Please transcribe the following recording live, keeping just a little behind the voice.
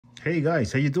Hey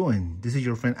guys, how you doing? This is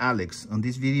your friend Alex. On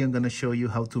this video, I'm gonna show you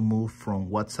how to move from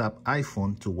WhatsApp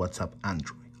iPhone to WhatsApp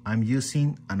Android. I'm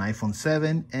using an iPhone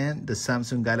 7 and the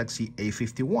Samsung Galaxy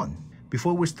A51.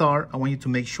 Before we start, I want you to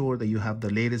make sure that you have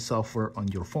the latest software on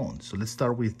your phone. So let's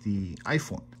start with the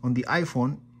iPhone. On the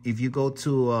iPhone, if you go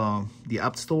to the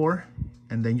App Store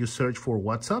and then you search for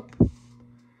WhatsApp,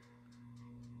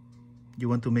 you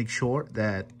want to make sure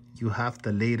that you have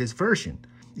the latest version.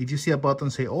 If you see a button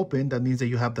say open, that means that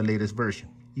you have the latest version.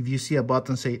 If you see a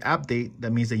button say update,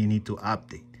 that means that you need to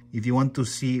update. If you want to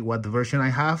see what the version I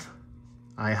have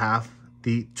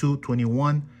the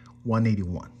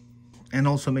 221.181. And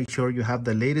also make sure you have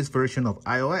the latest version of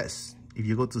iOS. If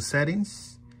you go to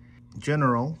settings,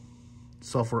 general,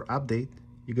 software update,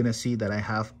 you're gonna see that I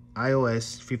have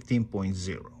iOS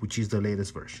 15.0, which is the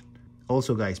latest version.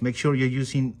 Also guys, make sure you're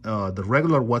using the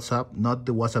regular WhatsApp, not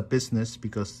the WhatsApp Business,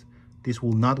 because this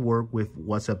will not work with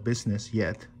WhatsApp Business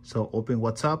yet. So open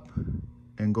WhatsApp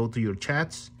and go to your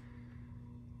chats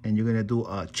and you're gonna do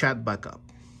a chat backup.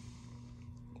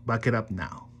 Back it up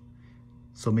now.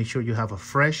 So make sure you have a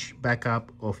fresh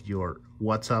backup of your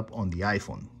WhatsApp on the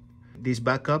iPhone. This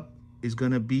backup is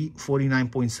gonna be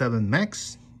 49.7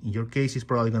 megs. In your case, it's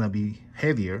probably gonna be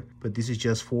heavier, but this is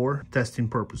just for testing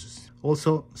purposes.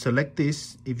 Also, select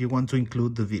this if you want to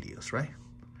include the videos, right?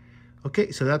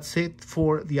 Okay, so that's it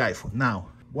for the iPhone. Now,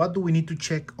 what do we need to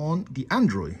check on the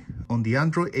Android? On the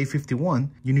Android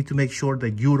A51, you need to make sure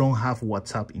that you don't have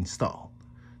WhatsApp installed.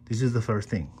 This is the first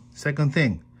thing. Second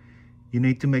thing, you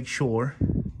need to make sure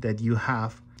that you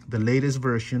have the latest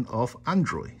version of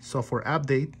Android. Software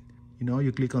update,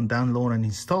 you click on download and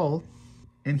install,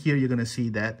 and here you're gonna see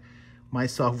that my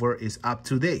software is up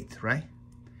to date, right?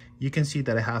 You can see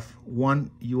that I have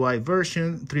One UI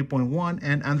version 3.1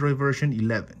 and Android version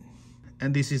 11.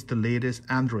 And this is the latest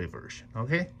Android version,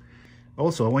 okay?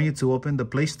 Also, I want you to open the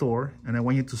Play Store and I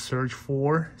want you to search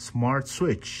for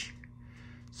SmartSwitch.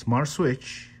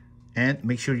 SmartSwitch, and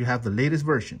make sure you have the latest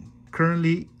version.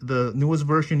 Currently, the newest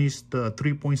version is the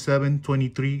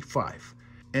 3.7.23.5.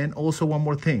 And also one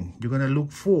more thing, you're gonna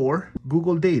look for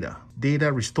Google Data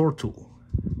Restore Tool.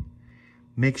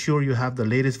 Make sure you have the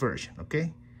latest version,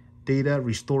 okay? Data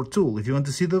Restore Tool. If you want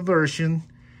to see the version,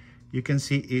 you can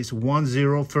see it's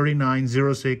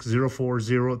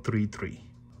 1039.06.04.033.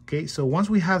 Okay, so once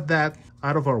we have that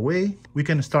out of our way, we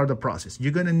can start the process.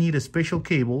 You're gonna need a special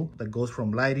cable that goes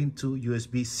from Lightning to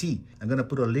USB-C. I'm gonna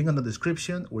put a link on the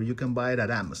description where you can buy it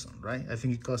at Amazon, right? I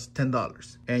think it costs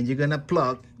 $10. And you're gonna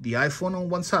plug the iPhone on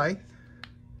one side,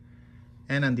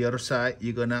 and on the other side,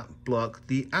 you're gonna plug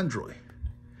the Android.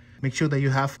 Make sure that you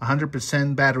have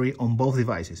 100% battery on both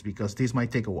devices because this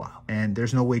might take a while and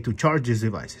there's no way to charge these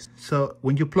devices. So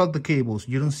when you plug the cables,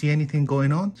 you don't see anything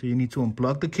going on. So you need to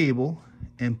unplug the cable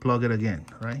and plug it again,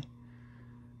 right?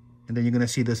 And then you're gonna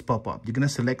see this pop up. You're gonna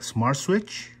select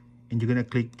SmartSwitch and you're gonna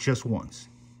click just once.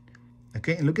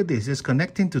 Okay, and look at this, it's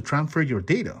connecting to transfer your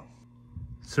data.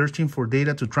 Searching for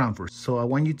data to transfer. So I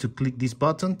want you to click this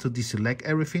button to deselect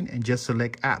everything and just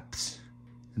select apps.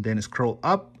 And then scroll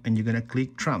up and you're gonna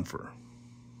click transfer.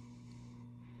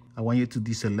 I want you to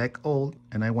deselect all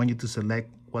and I want you to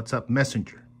select WhatsApp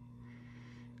Messenger.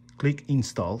 Click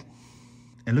install.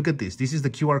 And look at this, this is the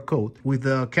QR code. With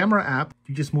the camera app,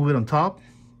 you just move it on top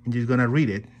and you're gonna read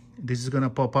it. This is gonna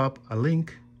pop up a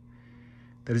link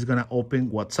that is gonna open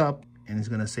WhatsApp and it's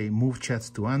gonna say move chats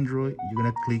to Android. You're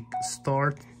gonna click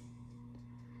start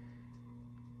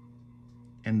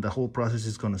and the whole process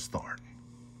is gonna start.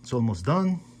 It's almost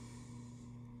done.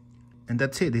 And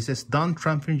that's it. It says done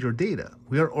transferring your data.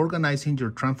 We are organizing your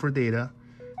transfer data.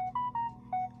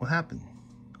 What happened?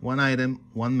 One item,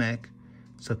 1 meg.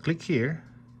 So click here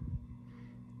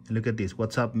and look at this,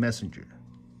 WhatsApp Messenger.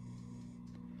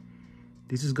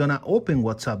 This is gonna open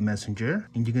WhatsApp Messenger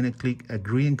and you're gonna click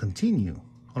agree and continue.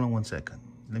 Hold on one second.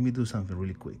 Let me do something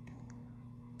really quick.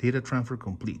 Data transfer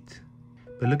complete.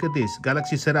 But look at this,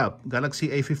 Galaxy setup, Galaxy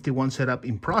A51 setup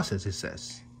in process, it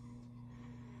says.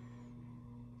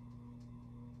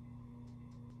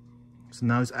 So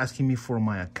now it's asking me for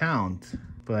my account,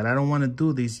 but I don't want to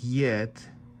do this yet.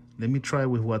 Let me try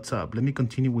with WhatsApp. Let me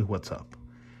continue with WhatsApp.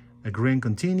 Agree and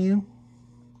continue.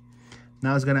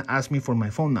 Now it's gonna ask me for my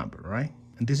phone number, right?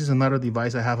 And this is another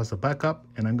device I have as a backup,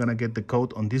 and I'm gonna get the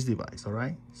code on this device, all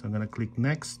right? So I'm gonna click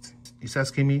next. It's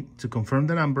asking me to confirm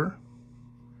the number,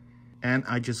 and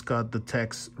I just got the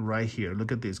text right here.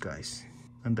 Look at this, guys.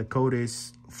 And the code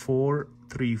is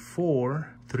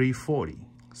 434340.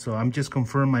 So I'm just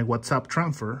confirming my WhatsApp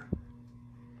transfer.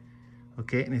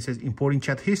 Okay, and it says importing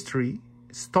chat history,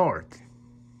 start.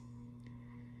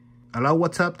 Allow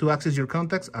WhatsApp to access your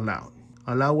contacts, allowed.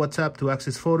 Allow WhatsApp to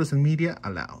access photos and media,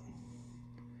 allowed.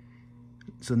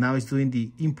 So now it's doing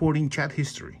the importing chat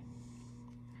history.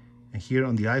 And here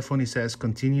on the iPhone, it says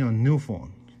continue on new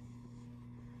phone.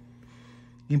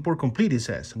 Import complete, it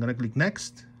says. I'm gonna click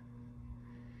next.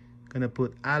 Gonna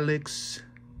put Alex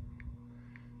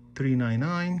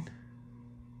 399.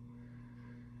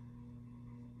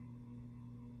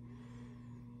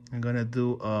 I'm gonna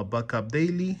do a backup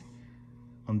daily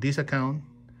on this account.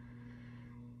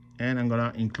 And I'm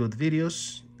gonna include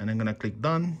videos, and I'm gonna click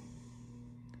done.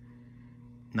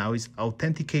 Now it's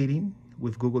authenticating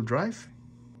with Google Drive.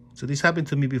 So this happened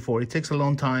to me before. It takes a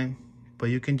long time, but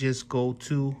you can just go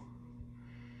to,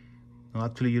 no,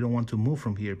 actually you don't want to move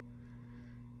from here.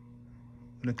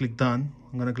 I'm gonna click done.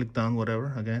 I'm gonna click done,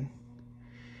 whatever, again.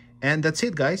 And that's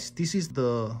it, guys. This is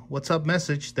the WhatsApp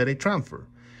message that I transfer.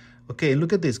 Okay,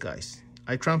 look at this, guys.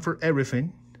 I transfer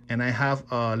everything, and I have,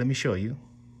 let me show you.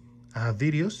 I have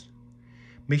videos.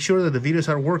 Make sure that the videos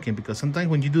are working, because sometimes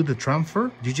when you do the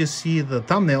transfer, you just see the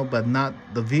thumbnail, but not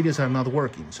the videos are not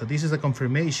working. So this is a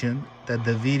confirmation that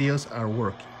the videos are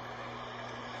working.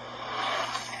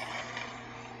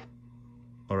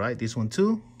 All right, this one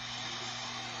too.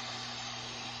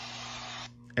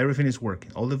 Everything is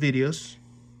working. All the videos,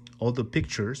 all the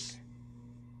pictures.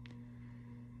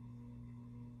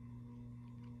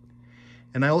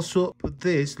 And I also put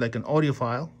this like an audio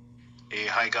file.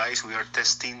 Hi guys, we are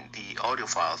testing the audio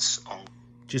files on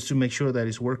just to make sure that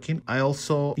it's working. I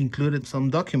also included some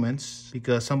documents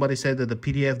because somebody said that the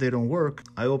PDF, they don't work.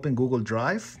 I opened Google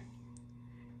Drive,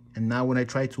 and now when I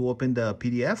try to open the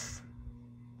PDF,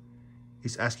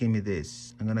 it's asking me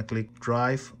this. I'm gonna click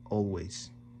Drive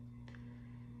Always.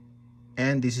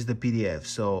 And this is the PDF.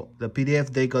 So the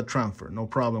PDF, they got transferred. No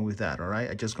problem with that, all right?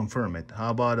 I just confirm it. How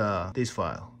about this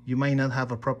file? You might not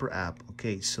have a proper app.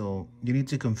 Okay, so you need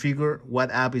to configure what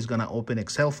app is gonna open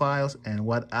Excel files and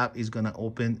what app is gonna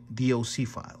open DOC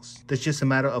files. That's just a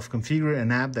matter of configuring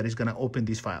an app that is gonna open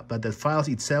this file. But the files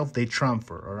itself, they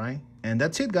transfer, all right? And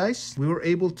that's it, guys. We were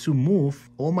able to move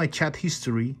all my chat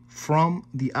history from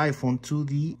the iPhone to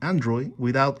the Android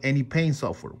without any paying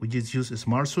software. We just use a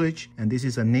SmartSwitch, and this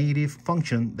is a native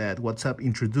function that WhatsApp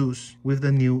introduced with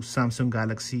the new Samsung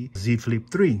Galaxy Z Flip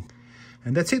 3.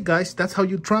 And that's it, guys. That's how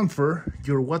you transfer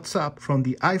your WhatsApp from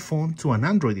the iPhone to an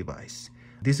Android device.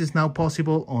 This is now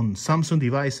possible on Samsung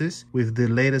devices with the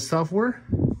latest software.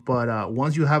 But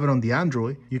once you have it on the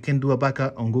Android, you can do a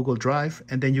backup on Google Drive,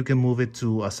 and then you can move it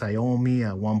to a Xiaomi,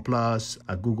 a OnePlus,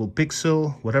 a Google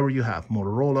Pixel, whatever you have,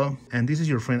 Motorola. And this is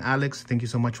your friend Alex. Thank you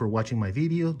so much for watching my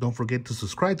video. Don't forget to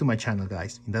subscribe to my channel,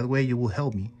 guys. In that way, you will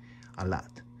help me a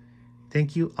lot.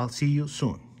 Thank you. I'll see you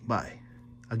soon. Bye.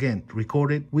 Again,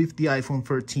 recorded with the iPhone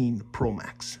 13 Pro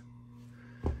Max.